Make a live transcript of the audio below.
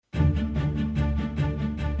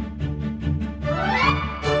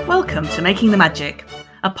Welcome to Making the Magic,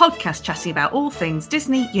 a podcast chatting about all things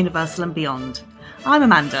Disney, Universal and beyond. I'm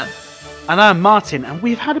Amanda. And I'm Martin, and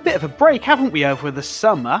we've had a bit of a break, haven't we, over the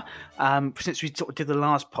summer, since we sort of did the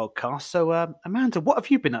last podcast. So, Amanda, what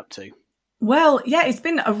have you been up to? Well, yeah, it's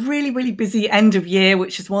been a really, really busy end of year,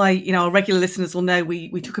 which is why, our regular listeners will know we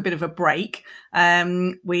took a bit of a break.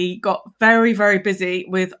 We got very, very busy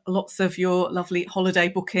with lots of your lovely holiday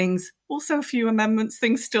bookings. Also a few amendments.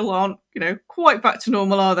 Things still aren't, quite back to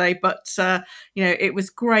normal, are they? But, it was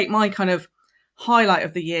great. My kind of highlight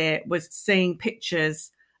of the year was seeing pictures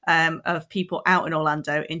of people out in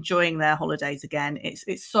Orlando enjoying their holidays again.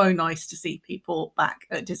 It's so nice to see people back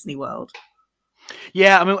at Disney World.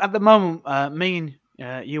 Yeah, I mean, at the moment, me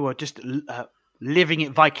and you are just living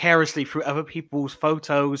it vicariously through other people's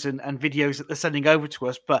photos and videos that they're sending over to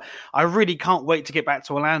us. But I really can't wait to get back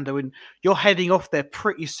to Orlando. And you're heading off there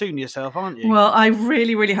pretty soon yourself, aren't you? Well, I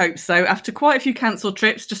really, really hope so. After quite a few cancelled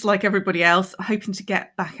trips, just like everybody else, hoping to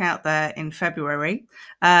get back out there in February.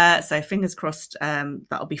 So fingers crossed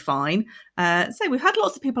that'll be fine. So we've had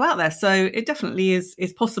lots of people out there. So it definitely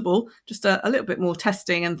is possible. Just a little bit more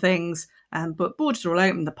testing and things. But borders are all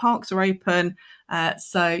open, the parks are open.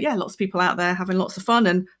 So, yeah, lots of people out there having lots of fun,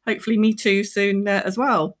 and hopefully me too soon as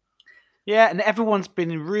well. Yeah, and everyone's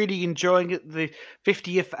been really enjoying it. The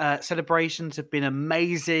 50th celebrations have been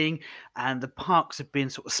amazing, and the parks have been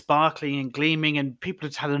sort of sparkling and gleaming, and people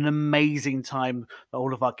have had an amazing time,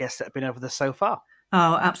 all of our guests that have been over there so far.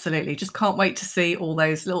 Oh, absolutely. Just can't wait to see all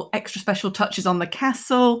those little extra special touches on the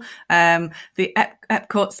castle. The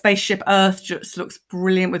Epcot Spaceship Earth just looks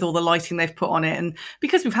brilliant with all the lighting they've put on it. And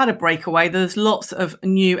because we've had a breakaway, there's lots of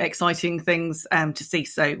new exciting things to see.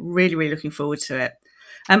 So really, really looking forward to it.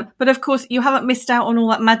 But of course, you haven't missed out on all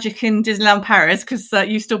that magic in Disneyland Paris because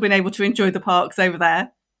you've still been able to enjoy the parks over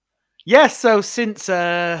there. Yes, so since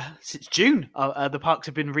June, the parks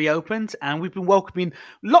have been reopened, and we've been welcoming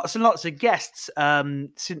lots and lots of guests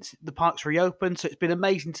since the parks reopened. So it's been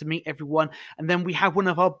amazing to meet everyone. And then we have one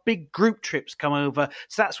of our big group trips come over.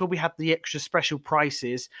 So that's where we have the extra special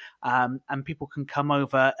prices, and people can come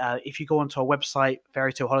over. If you go onto our website,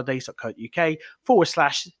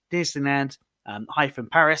 fairytaleholidays.co.uk/Disneyland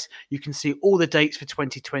Paris, you can see all the dates for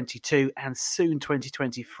 2022 and soon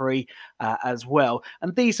 2023 as well.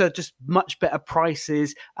 And these are just much better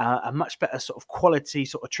prices, a much better sort of quality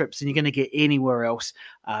sort of trips than you're going to get anywhere else.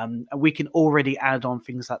 And we can already add on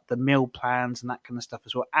things like the meal plans and that kind of stuff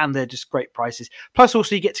as well. And they're just great prices. Plus,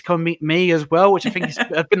 also you get to come meet me as well, which I think has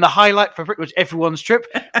been the highlight for pretty much everyone's trip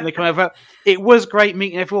when they come over. It was great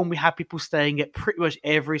meeting everyone. We had people staying at pretty much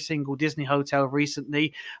every single Disney hotel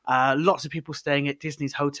recently. Lots of people staying at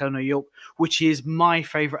Disney's Hotel New York, which is my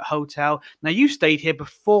favourite hotel. Now, you stayed here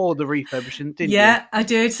before the refurbishment, didn't you? Yeah, I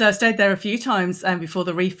did. So I stayed there a few times before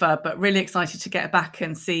the refurb, but really excited to get back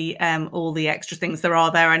and see all the extra things there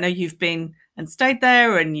are there. I know you've been and stayed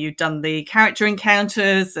there, and you've done the character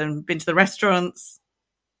encounters and been to the restaurants.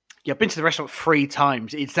 Yeah, I've been to the restaurant 3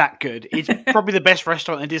 times. It's that good. It's probably the best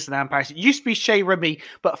restaurant in Disneyland Paris. It used to be Chez Remy,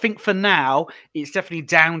 but I think for now, it's definitely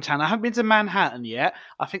downtown. I haven't been to Manhattan yet.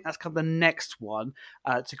 I think that's kind of the next one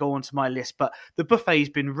to go onto my list. But the buffet's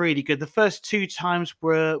been really good. The first 2 times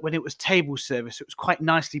were when it was table service. It was quite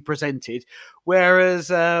nicely presented.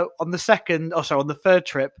 Whereas on the third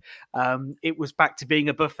trip, it was back to being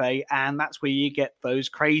a buffet. And that's where you get those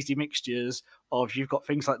crazy mixtures of, you've got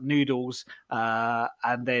things like noodles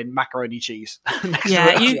and then macaroni cheese.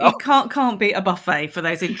 Yeah, you can't beat a buffet for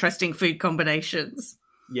those interesting food combinations.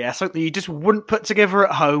 Yeah, something you just wouldn't put together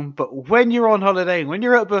at home, but when you're on holiday and when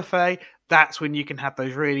you're at a buffet, that's when you can have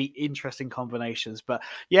those really interesting combinations. But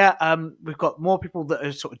yeah, we've got more people that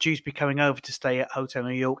are sort of due to be coming over to stay at Hotel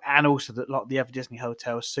New York, and also a lot of the other Disney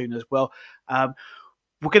hotels soon as well.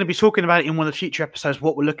 We're going to be talking about it in one of the future episodes,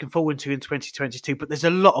 what we're looking forward to in 2022. But there's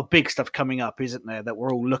a lot of big stuff coming up, isn't there, that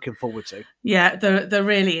we're all looking forward to? Yeah, there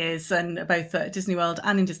really is. And both at Disney World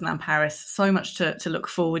and in Disneyland Paris, so much to look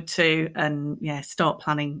forward to, and start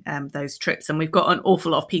planning those trips. And we've got an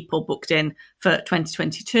awful lot of people booked in for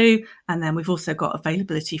 2022. And then we've also got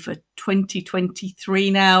availability for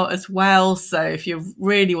 2023 now as well. So if you're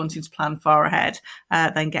really wanting to plan far ahead,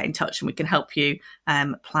 then get in touch and we can help you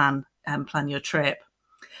plan your trip.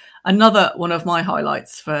 Another one of my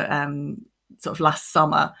highlights for sort of last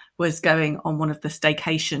summer was going on one of the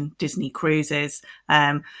staycation Disney cruises.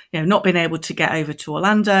 Not being able to get over to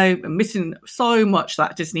Orlando and missing so much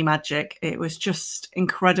that Disney magic. It was just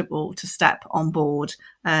incredible to step on board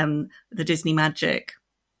the Disney magic.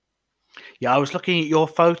 Yeah, I was looking at your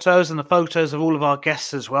photos and the photos of all of our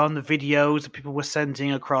guests as well, and the videos that people were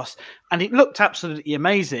sending across, and it looked absolutely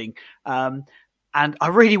amazing. And I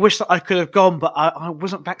really wish that I could have gone, but I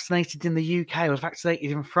wasn't vaccinated in the UK. I was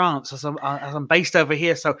vaccinated in France as I'm based over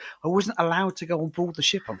here. So I wasn't allowed to go on board the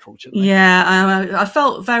ship, unfortunately. Yeah, I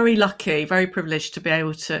felt very lucky, very privileged to be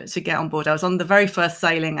able to get on board. I was on the very first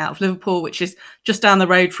sailing out of Liverpool, which is just down the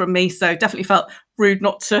road from me. So definitely felt rude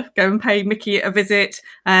not to go and pay Mickey a visit.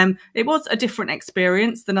 It was a different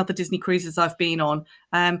experience than other Disney cruises I've been on,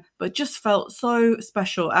 but just felt so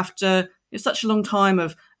special after such a long time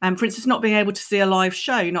of, for instance, not being able to see a live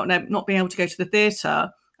show, not being able to go to the theatre,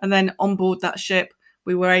 and then on board that ship,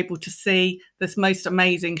 we were able to see this most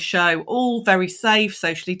amazing show, all very safe,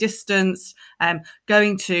 socially distanced,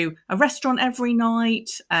 going to a restaurant every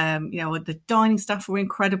night. The dining staff were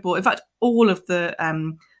incredible. In fact, all of the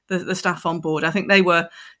staff on board, I think they were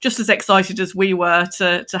just as excited as we were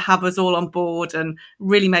to have us all on board, and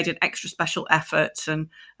really made an extra special effort. And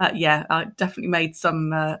I definitely made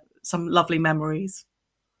some lovely memories.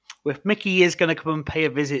 If Mickey is going to come and pay a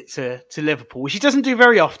visit to Liverpool, which he doesn't do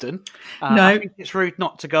very often, no. I think it's rude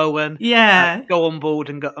not to go and go on board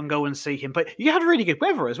and go and see him. But you had really good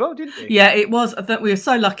weather as well, didn't you? Yeah, it was. We were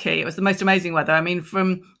so lucky. It was the most amazing weather. I mean, so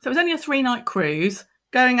it was only a 3-night cruise.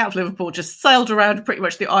 Going out of Liverpool, just sailed around pretty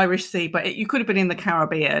much the Irish Sea, but you could have been in the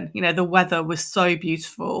Caribbean. The weather was so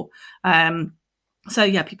beautiful. So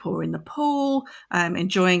yeah, people were in the pool,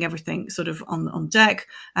 enjoying everything sort of on deck.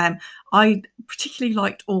 I particularly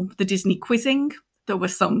liked all the Disney quizzing. There were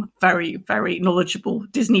some very, very knowledgeable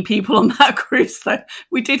Disney people on that cruise. So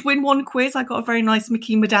we did win one quiz. I got a very nice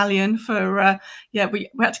Mickey medallion for, we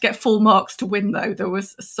had to get full marks to win though. There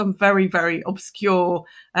was some very, very obscure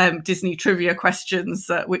Disney trivia questions,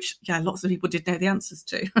 which lots of people did know the answers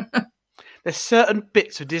to. There's certain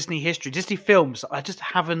bits of Disney history, Disney films, I just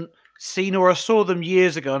haven't seen, or I saw them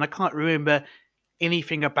years ago and I can't remember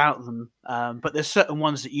anything about them. But there's certain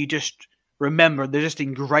ones that you just remember, they're just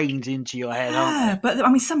ingrained into your head, aren't they? But I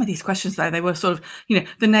mean, some of these questions though, they were sort of,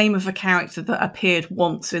 the name of a character that appeared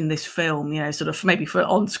once in this film, sort of maybe for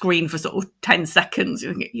on screen for sort of 10 seconds.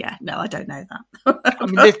 You think, no, I don't know that. I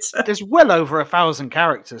mean, there's well over 1,000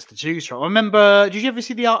 characters to choose from. I remember, did you ever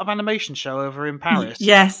see the Art of Animation show over in Paris?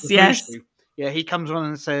 Yes. Yeah, he comes on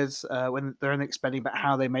and says, when they're explaining about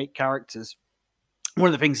how they make characters, one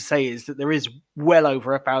of the things to say is that there is well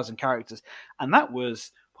over 1,000 characters. And that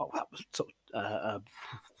was sort of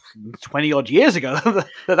 20 odd years ago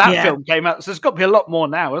that film came out. So there's got to be a lot more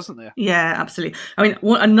now, isn't there? Yeah, absolutely. I mean,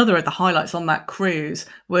 another of the highlights on that cruise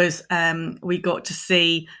was we got to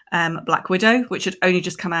see Black Widow, which had only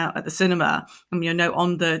just come out at the cinema. And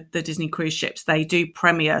on the Disney cruise ships, they do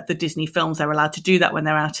premiere the Disney films. They're allowed to do that when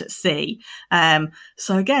they're out at sea.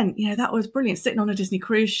 So again, that was brilliant. Sitting on a Disney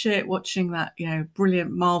cruise ship, watching that, brilliant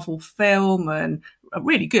Marvel film, and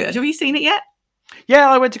really good. Have you seen it yet? Yeah,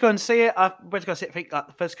 I went to go and see it. I went to go see it, I think, like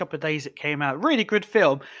the first couple of days it came out. Really good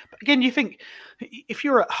film. But again, you think, if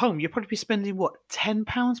you're at home, you'd probably be spending,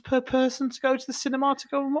 £10 per person to go to the cinema to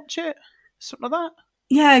go and watch it? Something like that?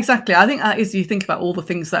 Yeah, exactly. I think that is, you think about all the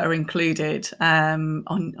things that are included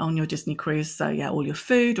on your Disney cruise. So yeah, all your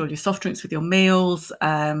food, all your soft drinks with your meals.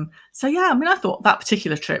 I thought that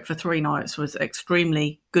particular trip for 3 nights was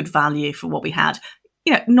extremely good value for what we had.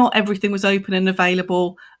 Not everything was open and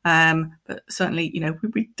available, but certainly,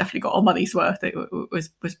 we definitely got our money's worth. It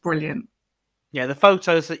was brilliant. Yeah, the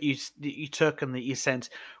photos that you took and that you sent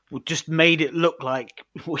just made it look like,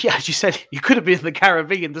 as you said, you could have been in the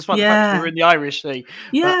Caribbean, despite the fact you were in the Irish Sea.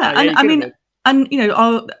 Yeah,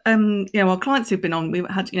 our clients who've been on, we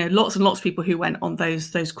had lots and lots of people who went on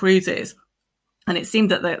those cruises. And it seemed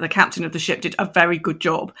that the captain of the ship did a very good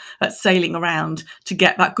job at sailing around to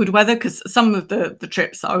get that good weather, because some of the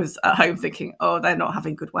trips I was at home thinking, oh, they're not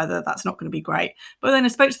having good weather, that's not going to be great. But then I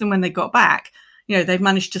spoke to them when they got back. They've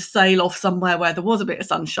managed to sail off somewhere where there was a bit of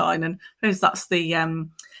sunshine. And that's the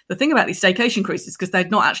thing about these staycation cruises, because they're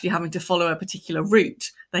not actually having to follow a particular route.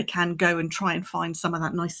 They can go and try and find some of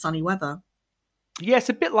that nice sunny weather. Yeah, it's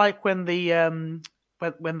a bit like when the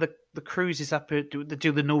cruises up do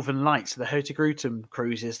the Northern Lights, the Hurtigruten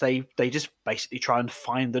cruises, they just basically try and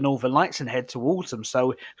find the Northern Lights and head towards them.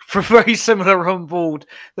 So for very similar on board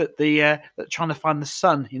that trying to find the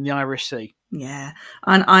sun in the Irish Sea. Yeah,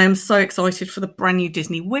 and I am so excited for the brand new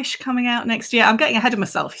Disney Wish coming out next year. I'm getting ahead of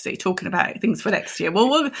myself, you see, talking about things for next year.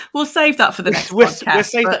 Well, we'll save that for the next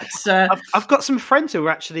podcast. I've got some friends who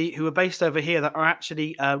are based over here that are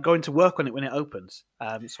actually going to work on it when it opens.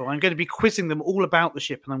 So I'm going to be quizzing them all about the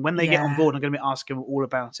ship, and then when they get on board, I'm going to be asking them all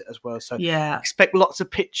about it as well. So expect lots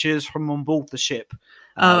of pictures from on board the ship.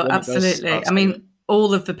 Absolutely. I mean,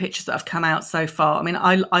 all of the pictures that have come out so far. I mean,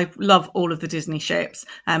 I love all of the Disney ships,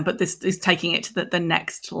 but this is taking it to the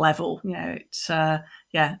next level.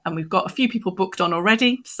 and we've got a few people booked on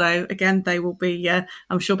already. So again, they will be,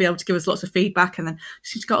 I'm sure, be able to give us lots of feedback, and then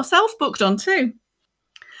she's got ourselves booked on too.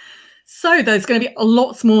 So there's going to be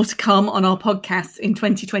lots more to come on our podcasts in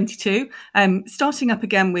 2022, starting up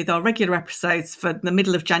again with our regular episodes for the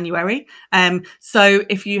middle of January. So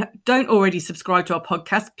if you don't already subscribe to our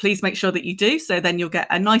podcast, please make sure that you do. So then you'll get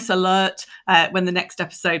a nice alert when the next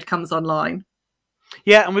episode comes online.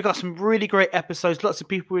 Yeah, and we've got some really great episodes. Lots of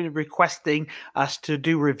people requesting us to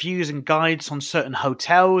do reviews and guides on certain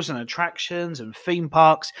hotels and attractions and theme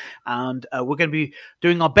parks. And we're going to be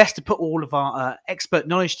doing our best to put all of our expert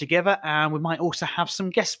knowledge together. And we might also have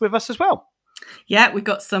some guests with us as well. Yeah, we've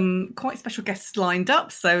got some quite special guests lined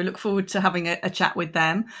up, so look forward to having a chat with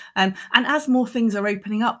them. And as more things are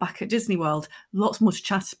opening up back at Disney World, lots more to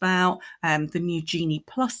chat about. The new Genie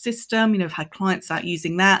Plus system, I've had clients out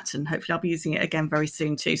using that, and hopefully I'll be using it again very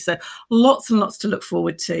soon too. So lots and lots to look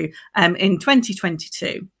forward to in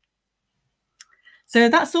 2022. So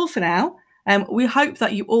that's all for now. We hope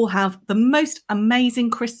that you all have the most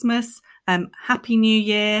amazing Christmas. Happy New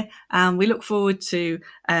Year, and we look forward to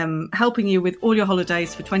helping you with all your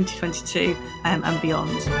holidays for 2022 and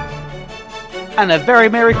beyond. And a very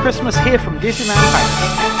Merry Christmas here from Disneyland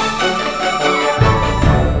Paris.